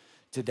gift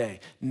today.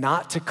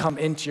 Not to come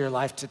into your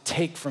life to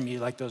take from you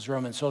like those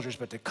Roman soldiers,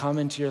 but to come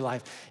into your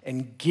life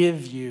and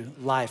give you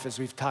life, as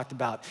we've talked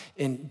about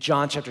in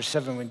John chapter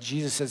 7, when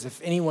Jesus says,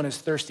 if anyone is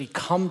thirsty,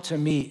 come to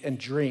me and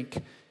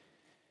drink.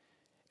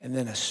 And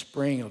then a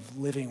spring of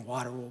living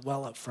water will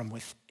well up from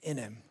within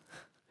him.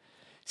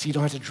 So you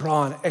don't have to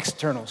draw on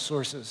external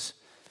sources.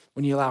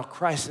 When you allow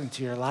Christ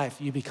into your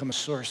life, you become a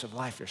source of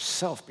life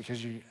yourself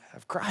because you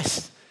have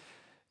Christ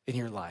in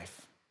your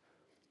life.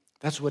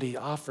 That's what he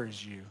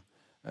offers you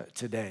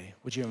today.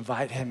 Would you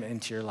invite him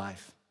into your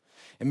life?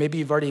 And maybe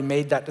you've already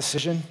made that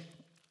decision.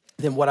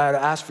 Then what I would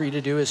ask for you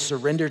to do is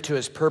surrender to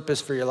his purpose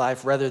for your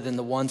life rather than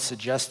the one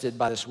suggested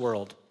by this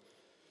world.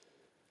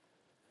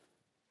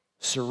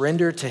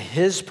 Surrender to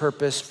his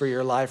purpose for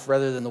your life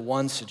rather than the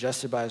one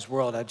suggested by his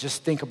world. I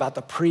just think about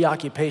the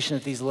preoccupation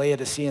that these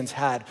Laodiceans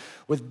had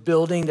with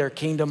building their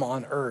kingdom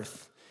on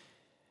earth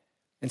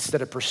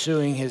instead of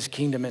pursuing his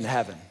kingdom in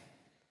heaven.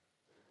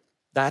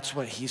 That's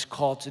what he's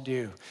called to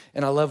do.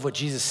 And I love what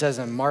Jesus says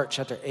in Mark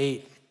chapter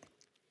 8.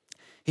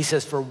 He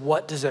says, for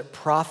what does it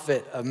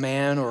profit a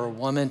man or a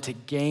woman to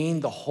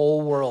gain the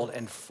whole world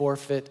and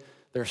forfeit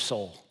their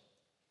soul?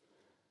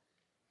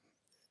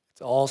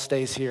 It all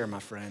stays here, my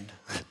friend.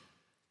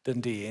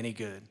 Doesn't do you any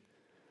good.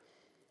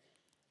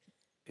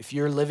 If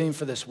you're living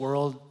for this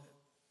world,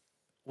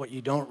 what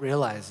you don't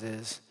realize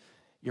is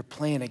you're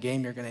playing a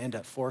game you're going to end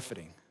up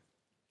forfeiting.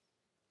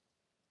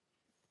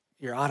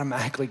 You're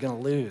automatically going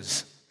to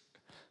lose.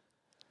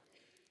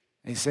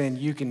 And he's saying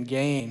you can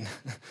gain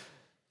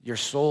your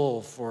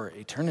soul for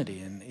eternity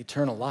and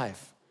eternal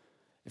life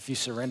if you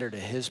surrender to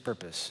his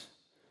purpose.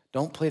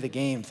 Don't play the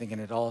game thinking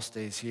it all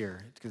stays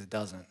here, because it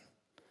doesn't.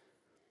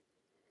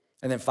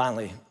 And then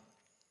finally,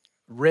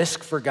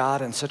 risk for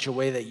God in such a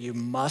way that you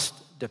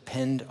must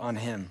depend on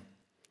him.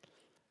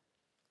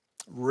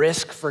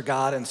 Risk for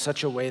God in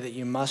such a way that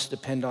you must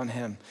depend on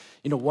him.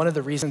 You know, one of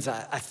the reasons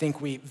I think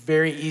we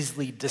very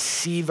easily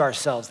deceive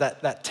ourselves,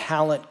 that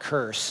talent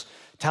curse.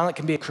 Talent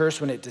can be a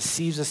curse when it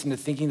deceives us into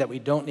thinking that we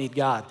don't need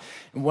God.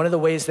 And one of the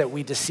ways that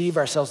we deceive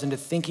ourselves into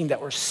thinking that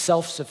we're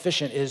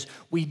self-sufficient is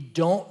we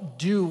don't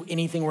do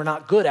anything we're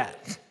not good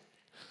at.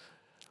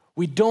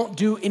 We don't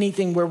do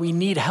anything where we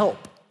need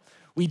help.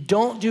 We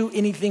don't do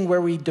anything where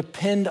we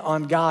depend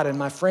on God. And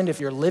my friend, if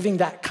you're living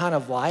that kind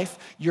of life,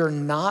 you're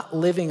not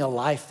living a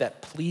life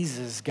that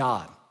pleases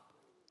God.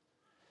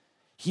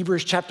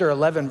 Hebrews chapter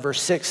 11,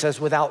 verse 6 says,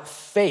 without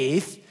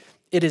faith,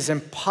 it is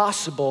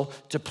impossible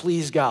to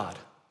please God.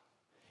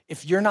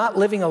 If you're not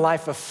living a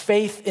life of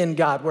faith in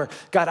God, where,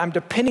 God, I'm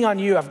depending on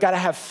you, I've got to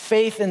have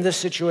faith in this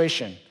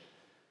situation,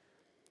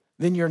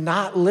 then you're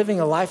not living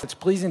a life that's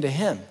pleasing to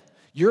him.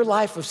 Your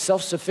life of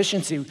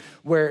self-sufficiency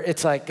where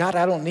it's like, God,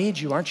 I don't need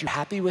you. Aren't you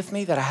happy with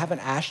me that I haven't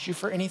asked you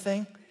for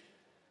anything?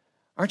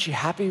 Aren't you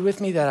happy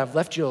with me that I've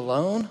left you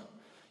alone?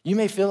 You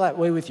may feel that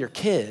way with your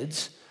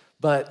kids,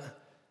 but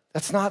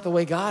that's not the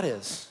way God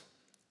is.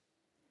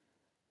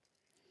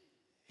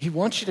 He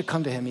wants you to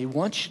come to him. He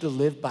wants you to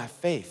live by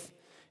faith.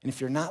 And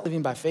if you're not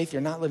living by faith,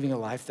 you're not living a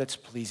life that's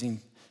pleasing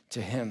to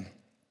him.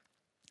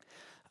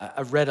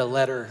 I read a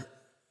letter.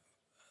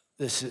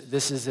 This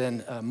is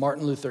in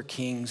Martin Luther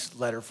King's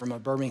letter from a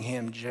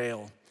Birmingham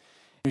jail.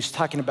 He was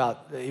talking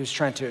about, he was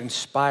trying to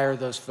inspire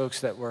those folks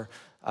that were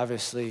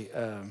obviously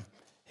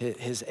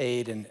his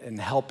aid in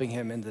helping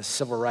him in the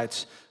civil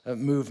rights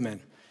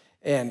movement.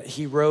 And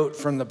he wrote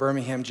from the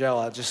Birmingham jail,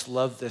 I just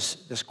love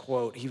this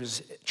quote. He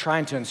was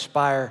trying to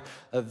inspire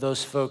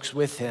those folks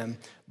with him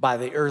by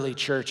the early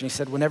church. And he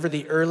said, whenever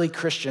the early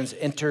Christians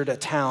entered a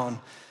town,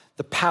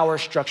 the power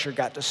structure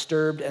got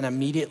disturbed and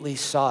immediately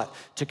sought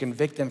to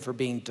convict them for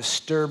being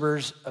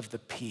disturbers of the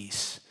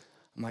peace.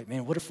 I'm like,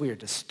 man, what if we are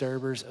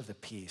disturbers of the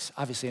peace?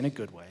 Obviously in a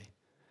good way.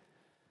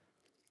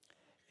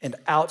 And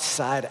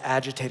outside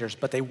agitators,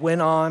 but they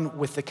went on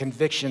with the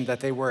conviction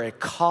that they were a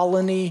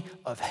colony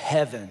of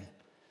heaven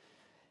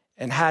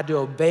and had to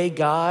obey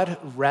God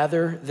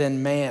rather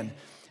than man.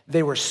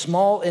 They were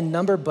small in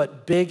number,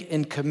 but big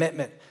in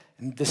commitment.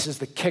 And this is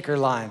the kicker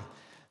line.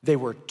 They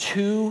were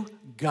too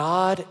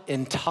God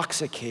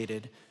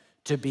intoxicated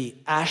to be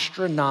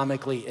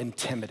astronomically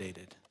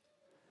intimidated.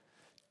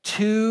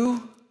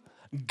 Too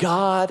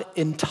God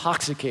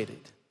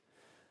intoxicated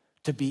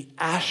to be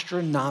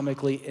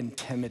astronomically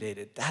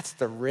intimidated. That's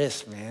the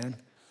risk, man.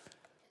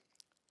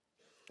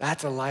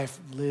 That's a life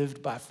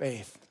lived by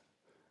faith,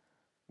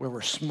 where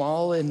we're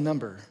small in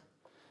number,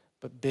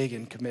 but big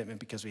in commitment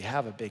because we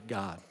have a big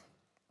God.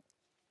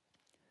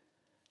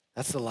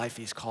 That's the life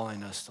he's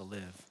calling us to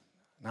live.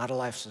 Not a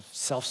life of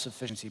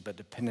self-sufficiency, but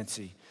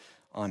dependency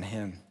on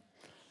him.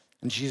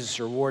 And Jesus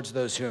rewards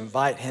those who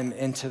invite him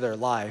into their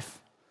life,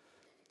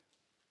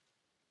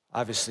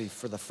 obviously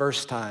for the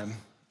first time,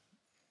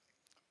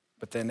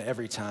 but then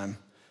every time,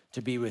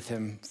 to be with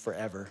him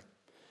forever.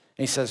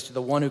 And he says, to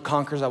the one who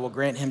conquers, I will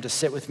grant him to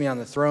sit with me on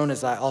the throne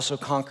as I also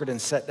conquered and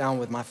sat down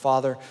with my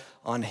Father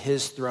on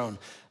his throne.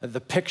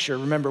 The picture,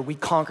 remember, we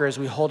conquer as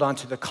we hold on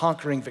to the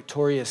conquering,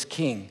 victorious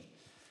king.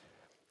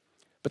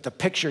 But the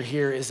picture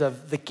here is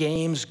of the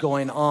games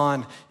going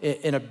on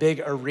in a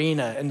big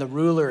arena, and the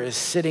ruler is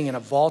sitting in a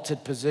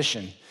vaulted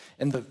position.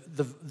 And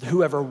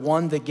whoever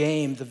won the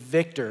game, the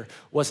victor,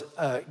 was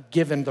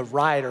given the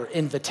right or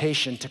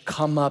invitation to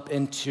come up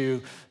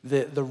into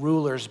the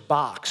ruler's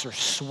box or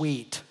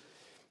suite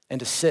and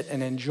to sit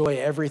and enjoy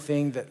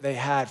everything that they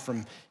had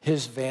from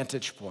his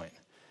vantage point.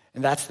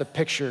 And that's the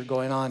picture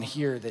going on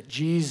here, that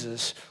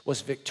Jesus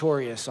was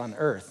victorious on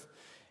earth.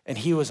 And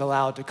he was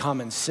allowed to come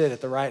and sit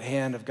at the right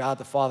hand of God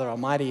the Father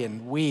Almighty,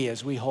 and we,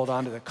 as we hold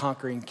on to the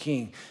conquering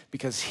King,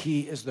 because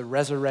he is the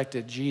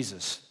resurrected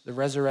Jesus, the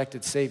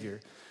resurrected Savior,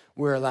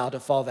 we're allowed to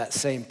follow that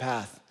same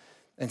path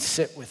and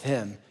sit with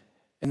him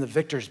in the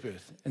victor's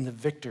booth, in the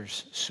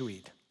victor's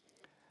suite.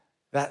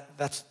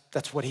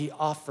 That's what he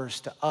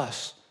offers to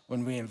us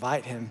when we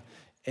invite him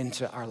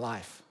into our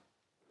life,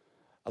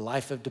 a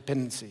life of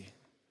dependency.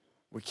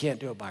 We can't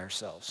do it by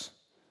ourselves,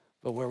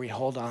 but where we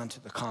hold on to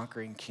the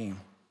conquering King.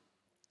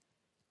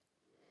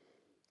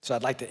 So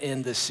I'd like to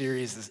end this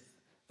series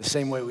the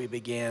same way we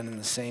began, in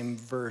the same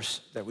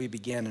verse that we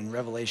began in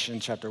Revelation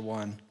chapter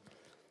 1.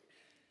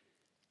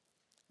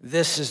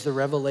 This is the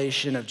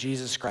revelation of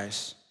Jesus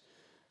Christ,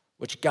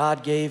 which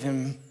God gave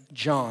him,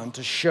 John,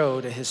 to show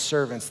to his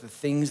servants the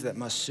things that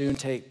must soon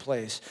take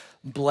place.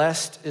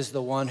 Blessed is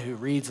the one who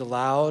reads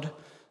aloud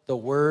the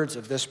words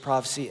of this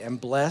prophecy, and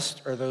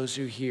blessed are those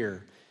who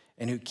hear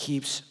and who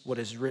keeps what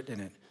is written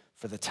in it,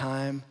 for the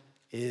time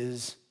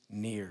is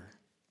near.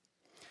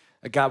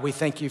 God, we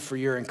thank you for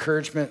your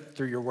encouragement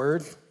through your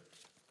word.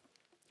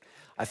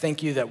 I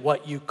thank you that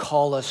what you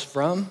call us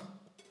from,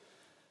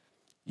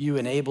 you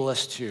enable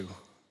us to.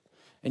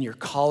 And you're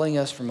calling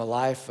us from a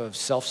life of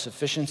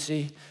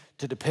self-sufficiency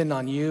to depend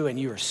on you, and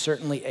you are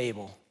certainly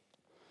able.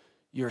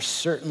 You're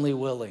certainly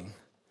willing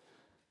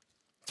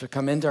to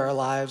come into our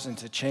lives and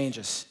to change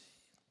us,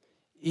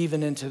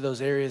 even into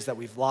those areas that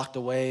we've locked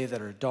away,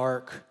 that are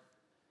dark,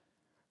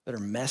 that are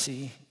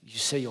messy. You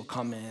say you'll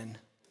come in,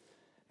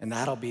 and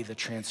that'll be the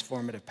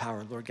transformative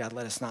power. Lord God,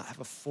 let us not have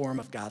a form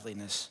of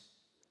godliness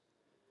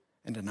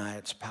and deny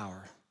its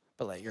power,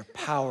 but let your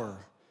power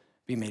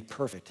be made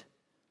perfect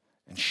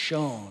and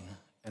shown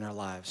in our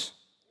lives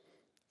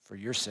for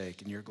your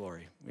sake and your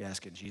glory. We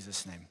ask in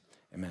Jesus' name,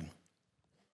 amen.